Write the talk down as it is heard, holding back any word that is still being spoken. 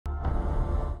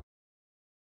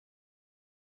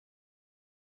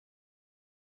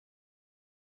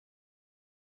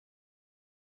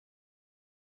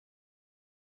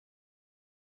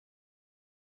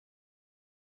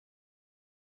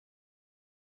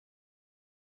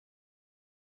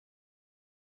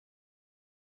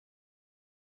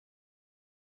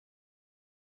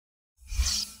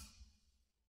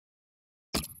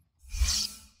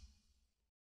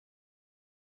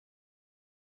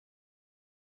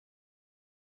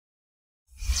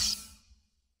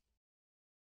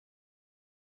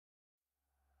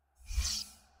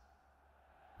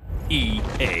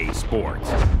EA Sports.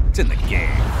 It's in the game.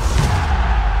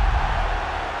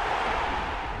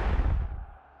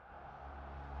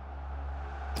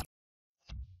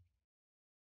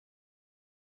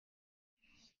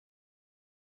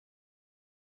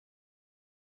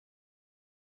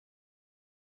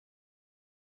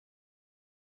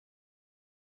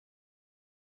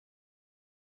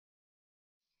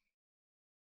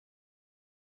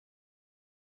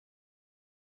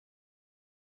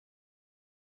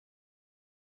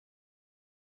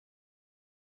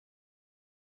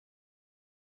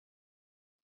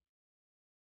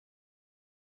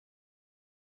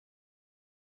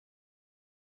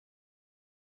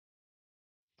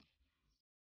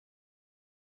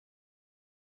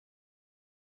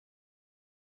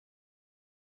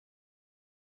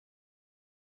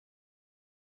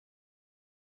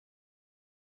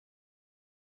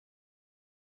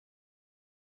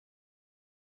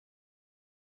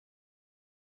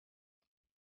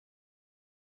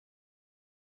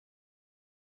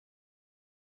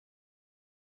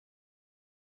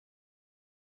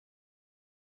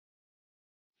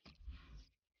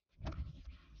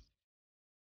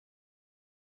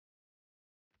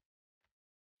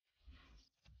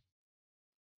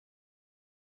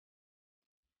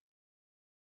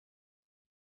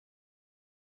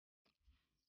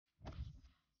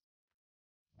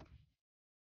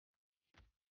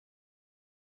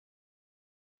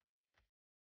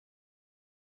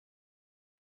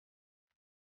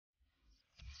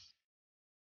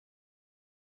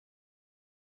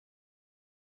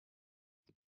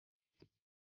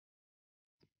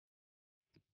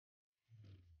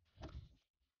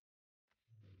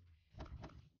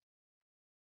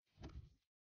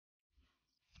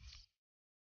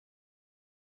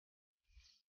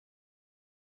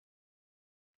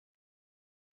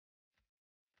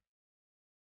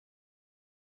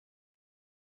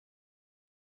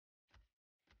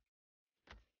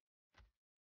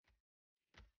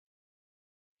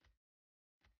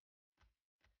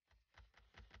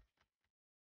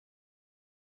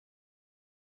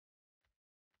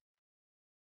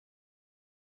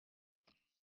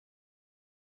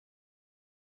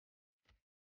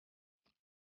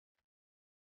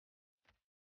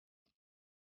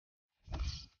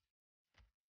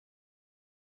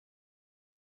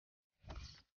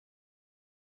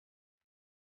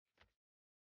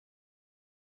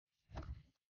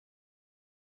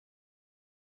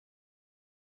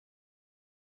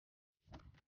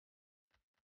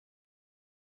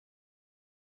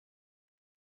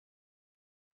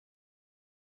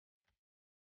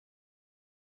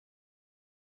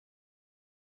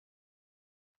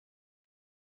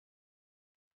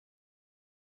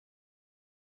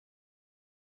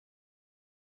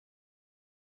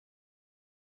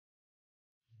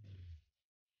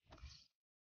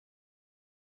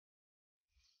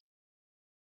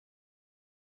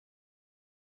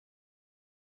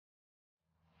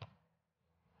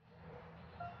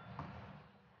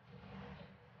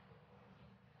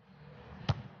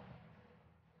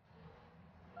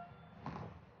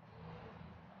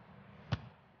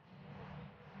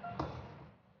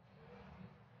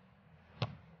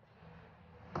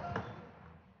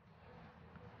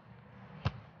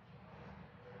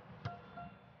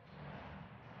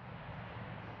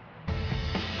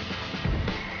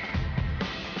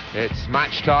 It's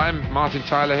match time. Martin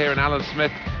Tyler here and Alan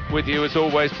Smith with you as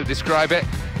always to describe it.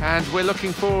 And we're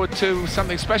looking forward to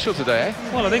something special today,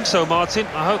 eh? Well, I think so, Martin.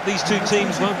 I hope these two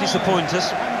teams won't disappoint us.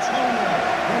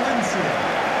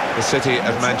 The city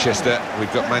of Manchester,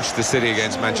 we've got Manchester City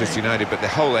against Manchester United, but the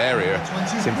whole area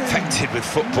is infected with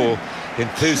football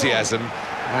enthusiasm.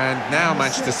 And now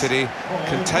Manchester City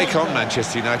can take on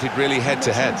Manchester United really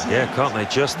head-to-head. Yeah, can't they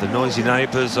just? The noisy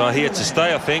neighbours are here to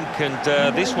stay, I think,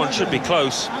 and this one should be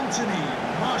close.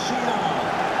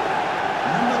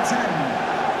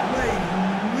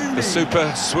 The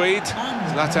super Swede,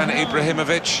 Zlatan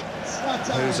Ibrahimovic,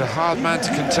 who's a hard man to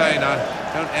contain.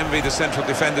 I don't envy the central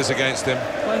defenders against him.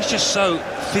 Well, he's just so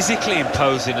physically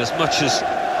imposing as much as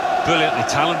brilliantly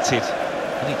talented,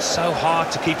 and it's so hard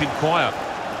to keep him quiet.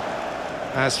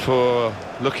 As for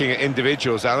looking at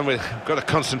individuals, Alan, we've got to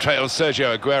concentrate on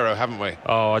Sergio Aguero, haven't we?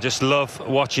 Oh, I just love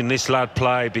watching this lad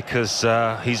play because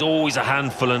he's always a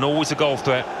handful and always a goal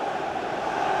threat.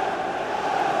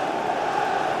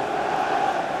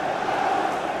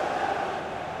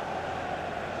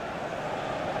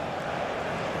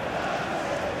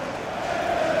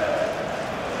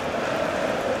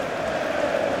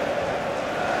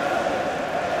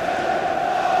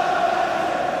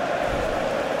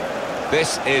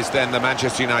 This is then the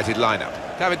Manchester United lineup.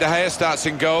 David De Gea starts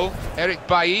in goal. Eric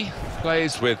Bailly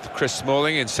Plays with Chris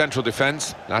Smalling in central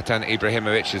defence. Zlatan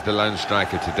Ibrahimovic is the lone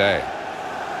striker today.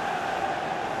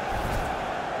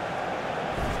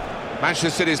 Manchester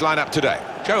City's lineup today.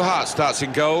 Joe Hart starts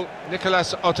in goal.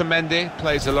 Nicolas Otamendi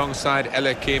plays alongside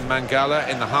Eliakim Mangala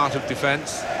in the heart of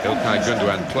defence. Ilkay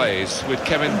Gundogan plays with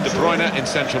Kevin De Bruyne in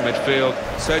central midfield.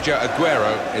 Sergio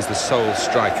Aguero is the sole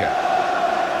striker.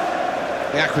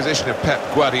 The acquisition of Pep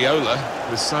Guardiola,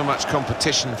 with so much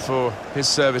competition for his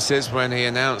services when he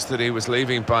announced that he was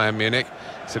leaving Bayern Munich,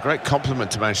 it's a great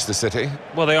compliment to Manchester City.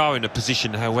 Well, they are in a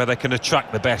position now where they can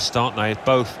attract the best, aren't they?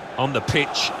 Both on the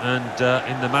pitch and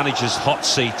in the manager's hot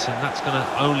seat, and that's going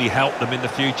to only help them in the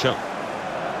future.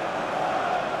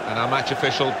 And our match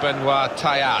official, Benoit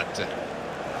Tayad.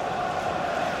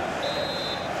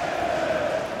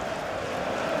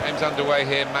 Game's underway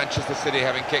here, Manchester City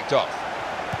having kicked off.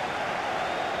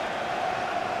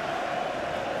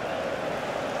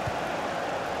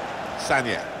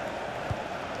 Sanya.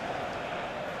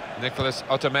 Nicolas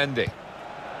Otamendi.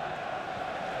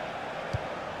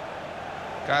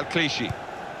 Kyle Clichy.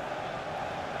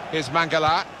 Here's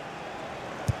Mangala.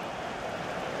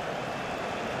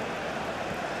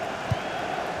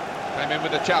 Came in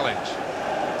with a challenge.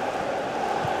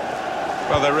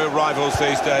 Well, they're real rivals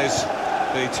these days,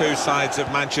 the two sides of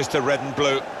Manchester, red and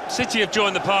blue. City have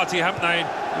joined the party, haven't they,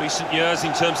 in recent years,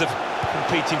 in terms of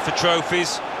competing for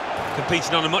trophies,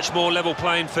 competing on a much more level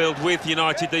playing field with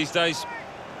United these days.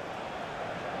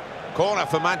 Corner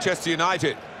for Manchester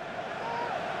United.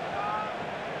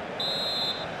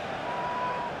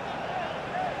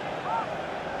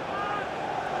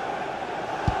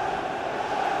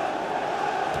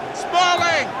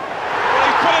 Smalling! Well,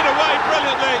 he put it away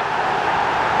brilliantly.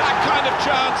 That kind of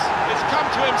chance, it's come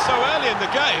to him so early in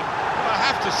the game, but I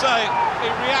have to say, he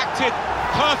reacted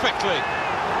perfectly.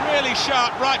 Really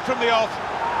sharp right from the off,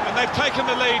 and they've taken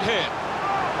the lead here.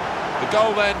 The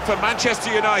goal then for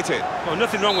Manchester United. Well,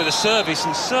 nothing wrong with the service,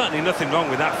 and certainly nothing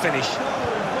wrong with that finish.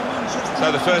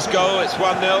 So the first goal, it's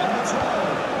 1-0.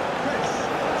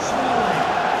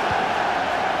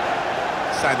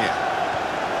 Sanya.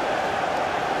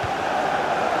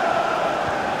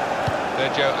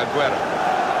 Sergio Aguero.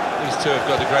 These two have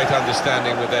got a great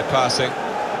understanding with their passing.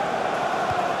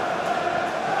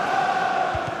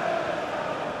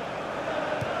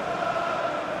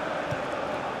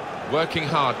 Working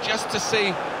hard just to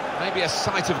see maybe a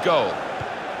sight of goal.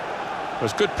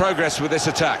 There's good progress with this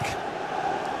attack.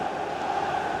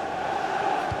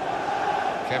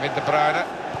 Kevin De Bruyne.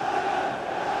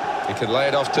 He can lay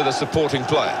it off to the supporting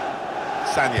player.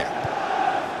 Sanya.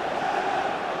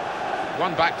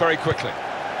 One back very quickly.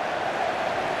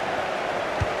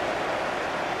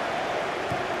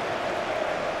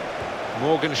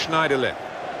 Morgan Schneiderlin.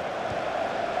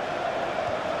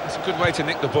 That's a good way to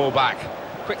nick the ball back.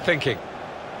 Quick thinking.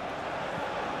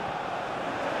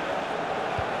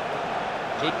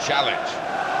 Good challenge.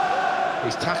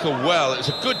 He's tackled well. It was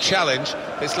a good challenge.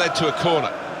 It's led to a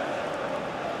corner.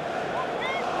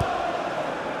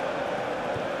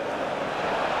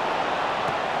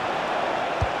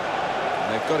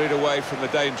 And they've got it away from the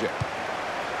danger.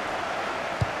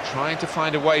 Trying to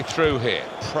find a way through here.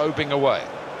 Probing away.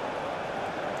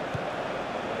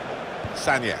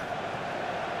 Sanya.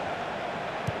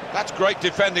 That's great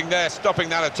defending there, stopping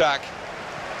that attack.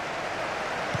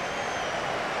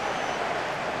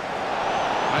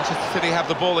 Manchester City have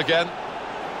the ball again.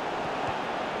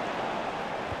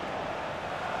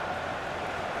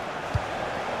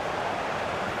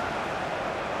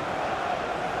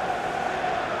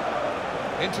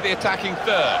 Into the attacking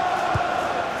third.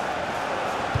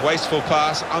 Wasteful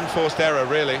pass, unforced error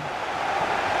really.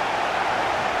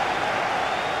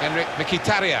 Henrik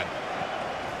Mkhitaryan.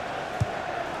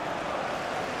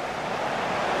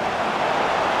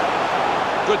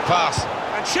 Good pass,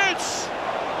 and shoots!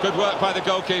 Good work by the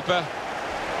goalkeeper.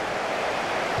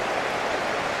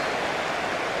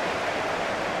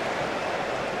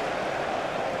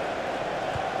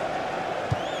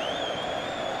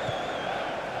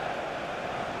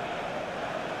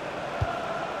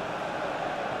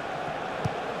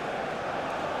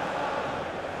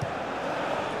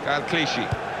 Kyle Clichy.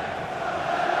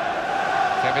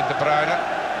 Kevin De Bruyne.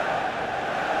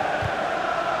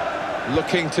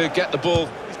 Looking to get the ball.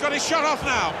 He's got his shot off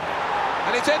now.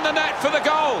 And it's in the net for the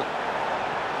goal.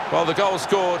 Well, the goal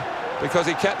scored because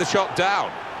he kept the shot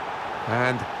down.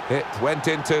 And it went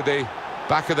into the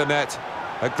back of the net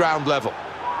at ground level.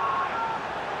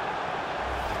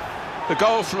 The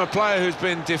goal from a player who's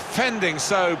been defending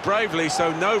so bravely,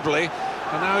 so nobly,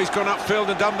 And now he's gone upfield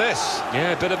and done this.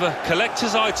 Yeah, a bit of a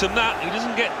collector's item that. He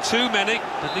doesn't get too many,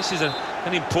 but this is an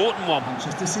important one.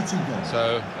 Manchester City goal.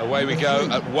 So away we go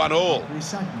at 1-1.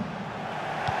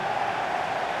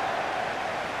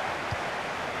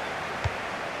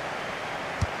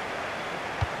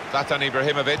 Zlatan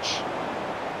Ibrahimovic.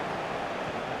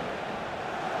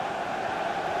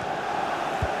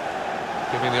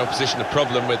 Giving the opposition a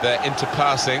problem with their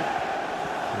interpassing.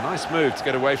 A nice move to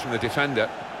get away from the defender.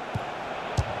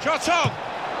 Shot on!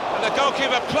 And the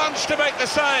goalkeeper plunged to make the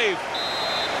save.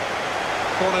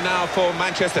 Corner now for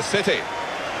Manchester City.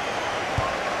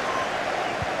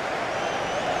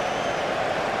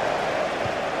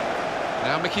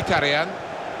 Now Mkhitaryan.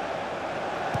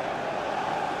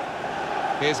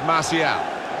 Here's Martial.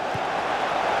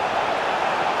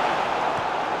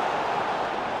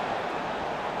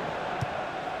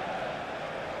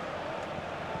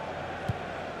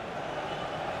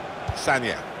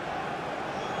 Sanya.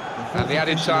 And the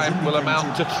added time will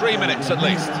amount to 3 minutes at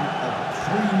least. 3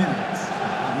 minutes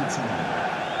added time.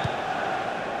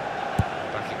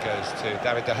 Back it goes to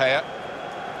David De Gea.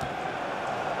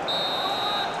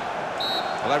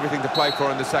 Well, everything to play for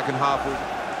in the second half.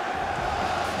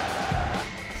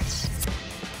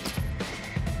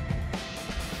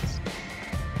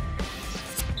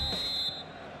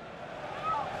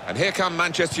 And here come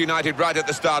Manchester United right at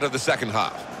the start of the second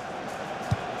half.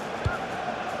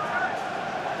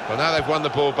 Well, now they've won the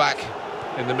ball back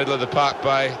in the middle of the park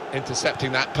by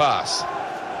intercepting that pass.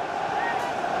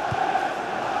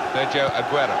 Sergio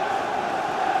Aguero.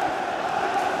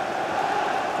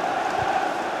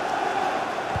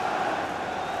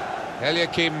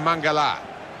 Eliakim Mangala.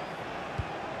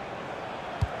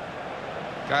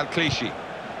 Kyle Clichy.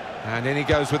 And in he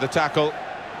goes with the tackle.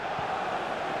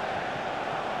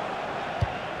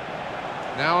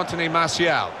 Now Anthony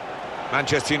Martial.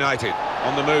 Manchester United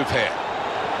on the move here.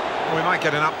 We might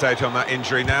get an update on that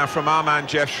injury now from our man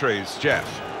Jeff Shreves.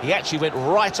 Jeff. He actually went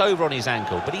right over on his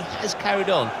ankle, but he has carried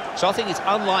on, so I think it's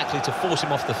unlikely to force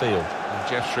him off the field. And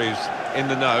Jeff Shreves in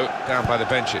the know, down by the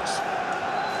benches.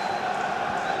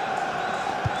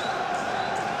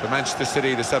 For Manchester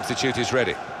City, the substitute is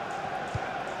ready.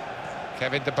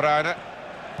 Kevin De Bruyne.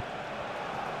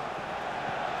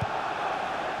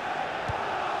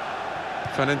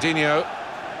 Fernandinho.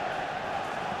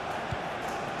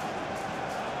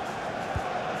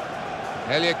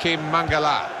 Eliakim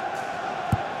Mangala.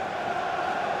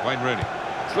 Wayne Rooney.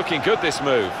 It's looking good, this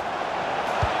move.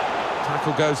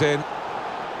 Tackle goes in.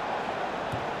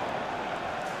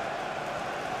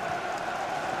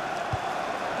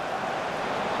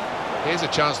 Here's a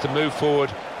chance to move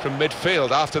forward from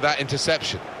midfield after that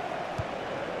interception.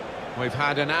 We've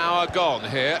had an hour gone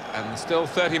here and still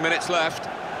 30 minutes left.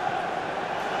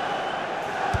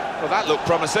 Well, that looked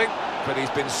promising, but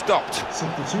he's been stopped.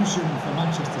 Substitution for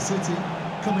Manchester City.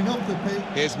 Coming up the pitch.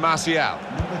 Here's Martial.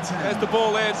 Number 10. There's the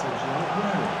ball in.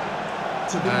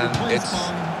 And it's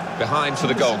behind for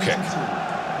the goal kick.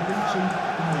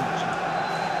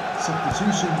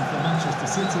 Substitution for Manchester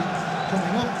City.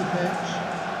 Coming up the pitch.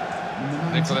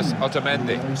 Nicolas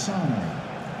Otamendi.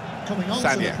 Coming on to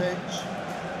Sanya. the pitch.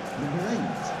 Number 8.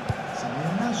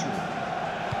 Samir Nasri.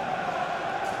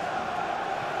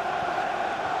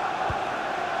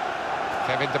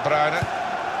 Kevin De Bruyne.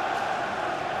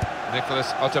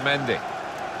 Nicolas Otamendi.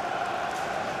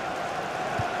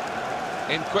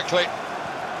 In quickly.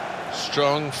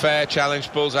 Strong, fair challenge,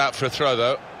 pulls out for a throw,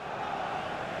 though.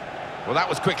 Well, that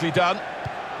was quickly done.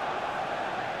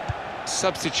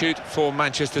 Substitute for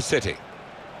Manchester City.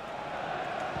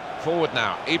 Forward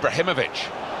now, Ibrahimovic.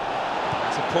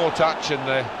 It's a poor touch and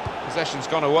the possession's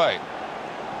gone away.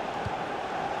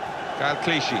 Kyle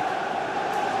Clichy.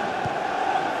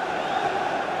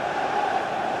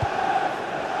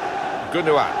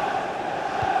 Gundogan.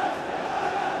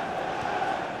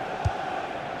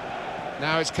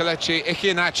 Now it's Kelechi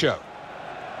Iheanacho.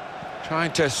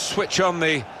 Trying to switch on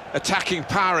the attacking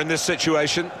power in this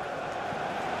situation.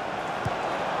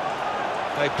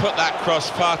 They put that cross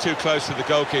far too close to the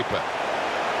goalkeeper.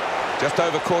 Just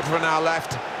over quarter of an hour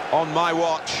left on my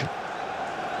watch.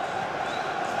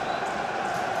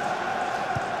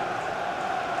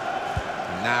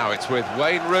 Now it's with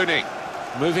Wayne Rooney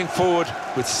moving forward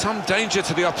with some danger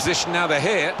to the opposition now they're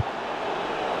here.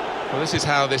 Well, this is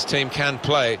how this team can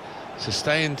play.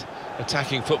 Sustained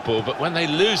attacking football, but when they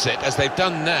lose it, as they've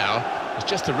done now, there's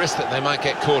just a risk that they might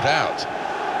get caught out.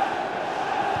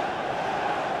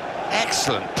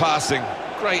 Excellent passing,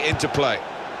 great interplay.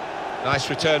 Nice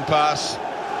return pass.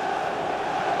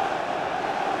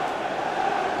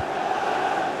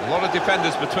 A lot of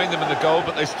defenders between them and the goal,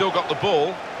 but they still got the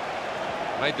ball.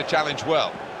 Made the challenge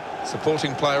well.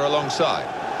 supporting player alongside.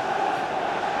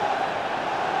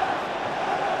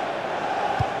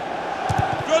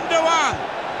 Gundogan!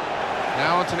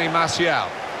 Now Anthony Martial.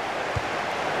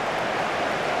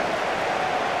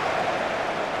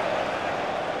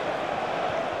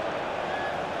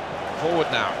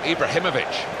 Forward now,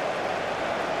 Ibrahimovic.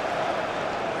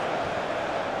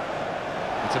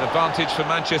 It's an advantage for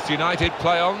Manchester United.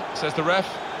 Play on, says the ref.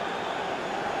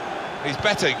 He's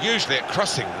better usually at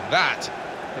crossing than that.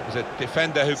 It was a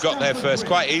defender who got there first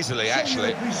quite easily,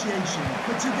 actually. Appreciation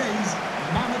for today's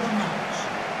man of the match.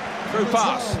 Through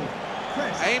pass.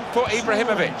 Aim for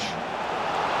Ibrahimovic.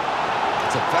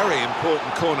 It's a very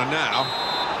important corner now.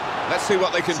 Let's see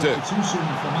what they can do. Substitution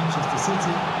for Manchester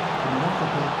City coming off the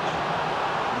pitch.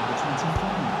 Number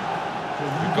 25.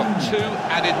 We've got 2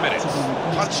 added minutes.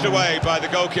 Punched away by the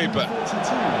goalkeeper. The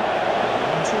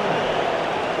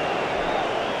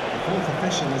fourth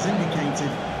official has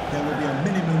indicated there will be a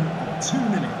minimum of 2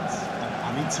 minutes of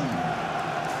added time.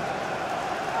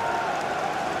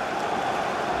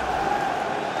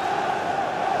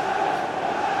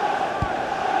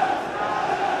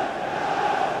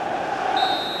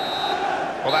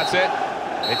 Well, that's it.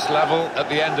 It's level at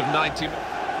the end of 90 minutes.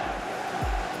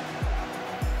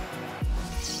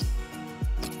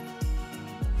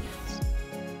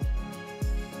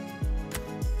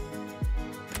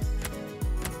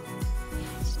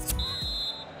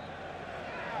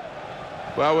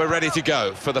 Well, we're ready to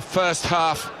go for the first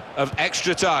half of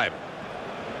extra time.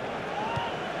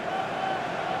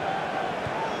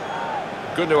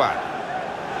 Gundogan.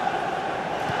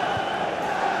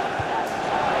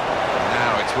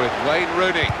 Now it's with Wayne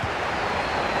Rooney.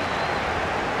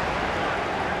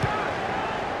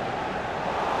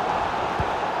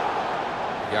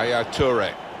 Yaya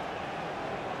Toure.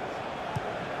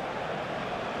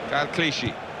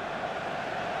 Clichy.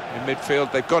 In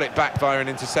midfield, they've got it back via an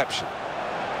interception.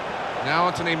 Now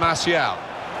Anthony Martial.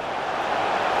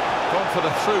 Gone for the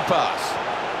through pass.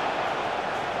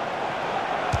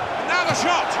 And now the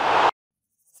shot!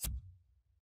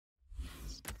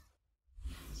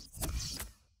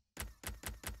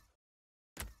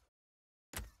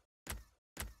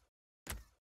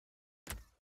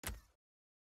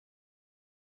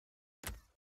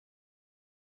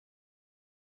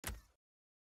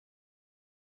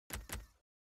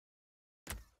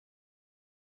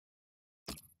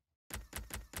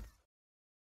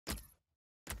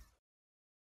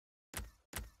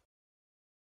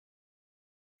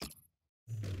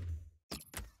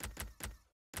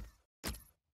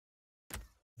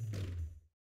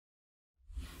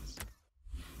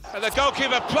 And the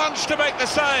goalkeeper plunged to make the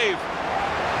save.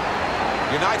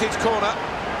 United's corner.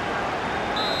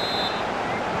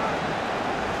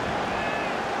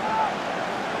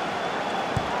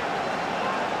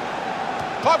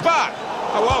 Pogba!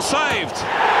 Oh, well saved.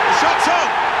 The shot's on!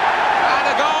 And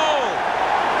a goal!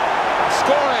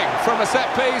 Scoring from a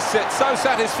set piece, it's so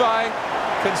satisfying.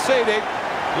 Conceding,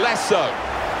 less so.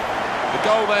 The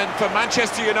goal then for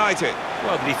Manchester United.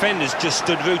 Well, the defender's just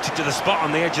stood rooted to the spot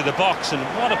on the edge of the box, and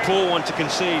what a poor one to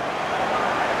concede.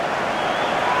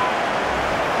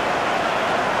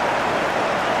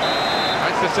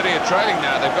 Manchester City are trailing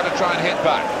now, they've got to try and hit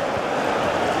back.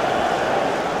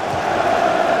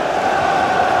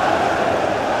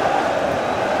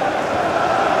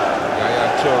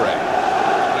 Yaya Toure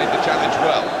made the challenge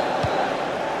well.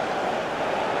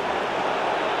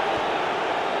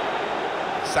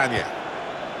 Sanya.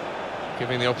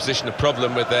 Giving the opposition a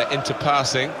problem with their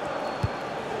interpassing.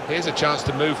 Here's a chance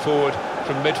to move forward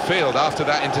from midfield after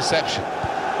that interception.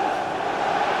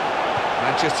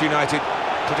 Manchester United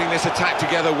putting this attack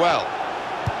together well.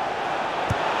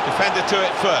 Defender to it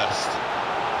first.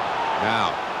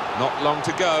 Now, not long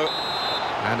to go.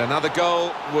 And another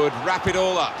goal would wrap it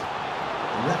all up.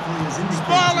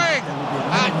 Smalling!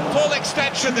 At full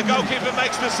extension, the goalkeeper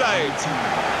makes the save.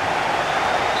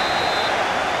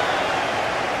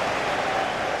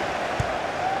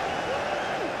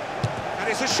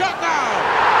 It's a shot now,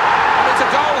 and it's a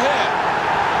goal here.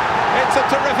 It's a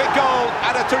terrific goal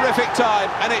at a terrific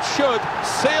time, and it should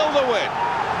seal the win.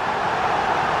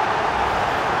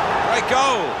 Great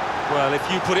goal. Well, if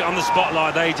you put it on the spot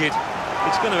like they did,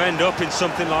 it's going to end up in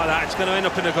something like that. It's going to end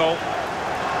up in a goal.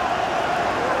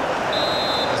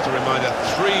 Just a reminder,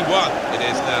 3-1 it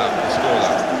is now, the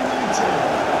scoreline.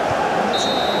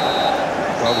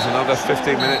 Well, there's another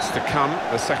 15 minutes to come,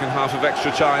 the second half of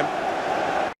extra time.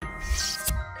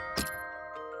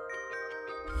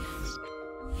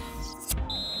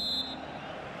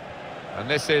 And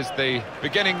this is the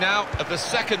beginning now of the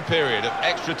second period of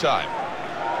extra time.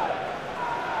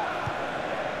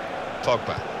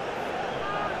 Pogba.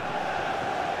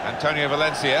 And Antonio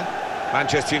Valencia,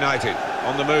 Manchester United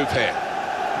on the move here.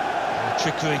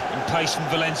 Trickery and pace from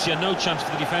Valencia, no chance for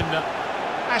the defender.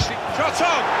 Ashley, shot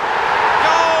on!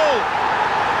 Goal!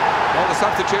 Well, the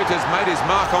substitute has made his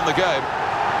mark on the game.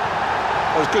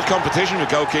 There's good competition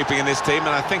with goalkeeping in this team,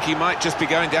 and I think he might just be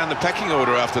going down the pecking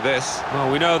order after this.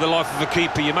 Well, we know the life of a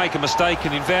keeper, you make a mistake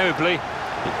and invariably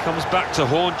it comes back to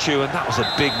haunt you, and that was a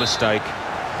big mistake.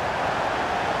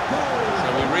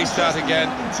 So we restart again,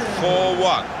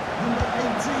 4-1.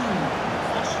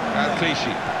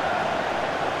 Clichy.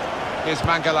 Here's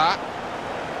Mangala.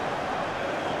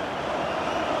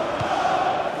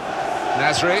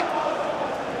 Nasri.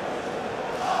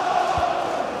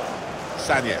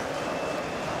 Sanya.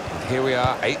 And here we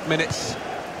are, 8 minutes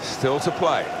still to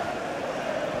play.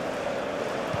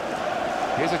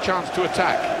 Here's a chance to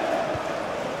attack.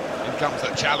 In comes the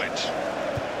challenge.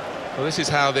 Well, this is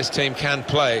how this team can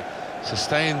play.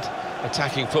 Sustained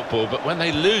attacking football, but when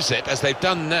they lose it, as they've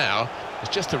done now, it's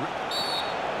just a...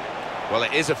 Well,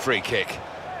 it is a free kick,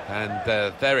 and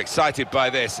they're excited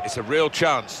by this. It's a real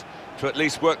chance to at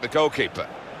least work the goalkeeper.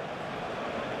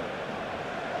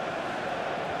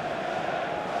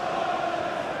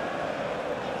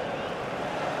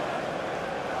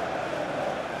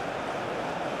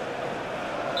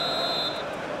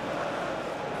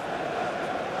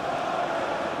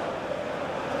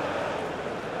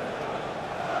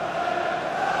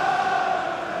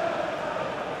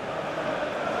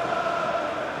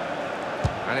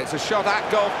 And it's a shot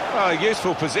at goal. Well, a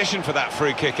useful position for that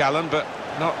free kick, Alan, but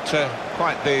not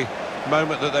quite the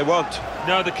moment that they want.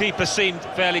 No, the keeper seemed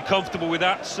fairly comfortable with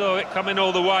that, saw it coming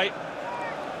all the way.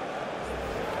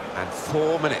 And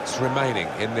 4 minutes remaining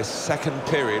in this second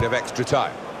period of extra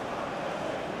time.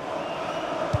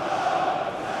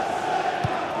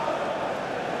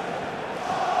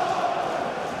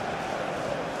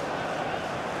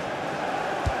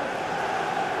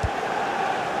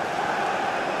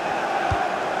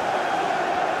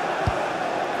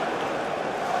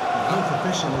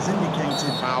 Official has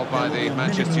indicated fouled by the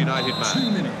Manchester United man.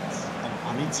 2 minutes of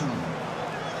added time.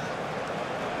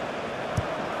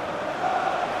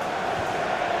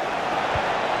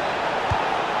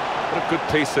 What a good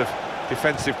piece of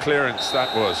defensive clearance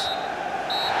that was.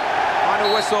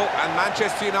 Final whistle and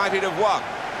Manchester United have won.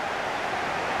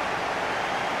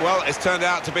 Well, it's turned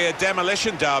out to be a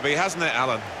demolition derby, hasn't it,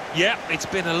 Alan? Yeah, it's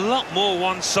been a lot more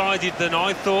one-sided than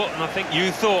I thought, and I think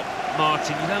you thought,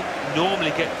 Martin. You don't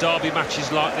normally get derby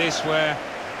matches like this where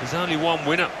there's only one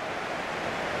winner.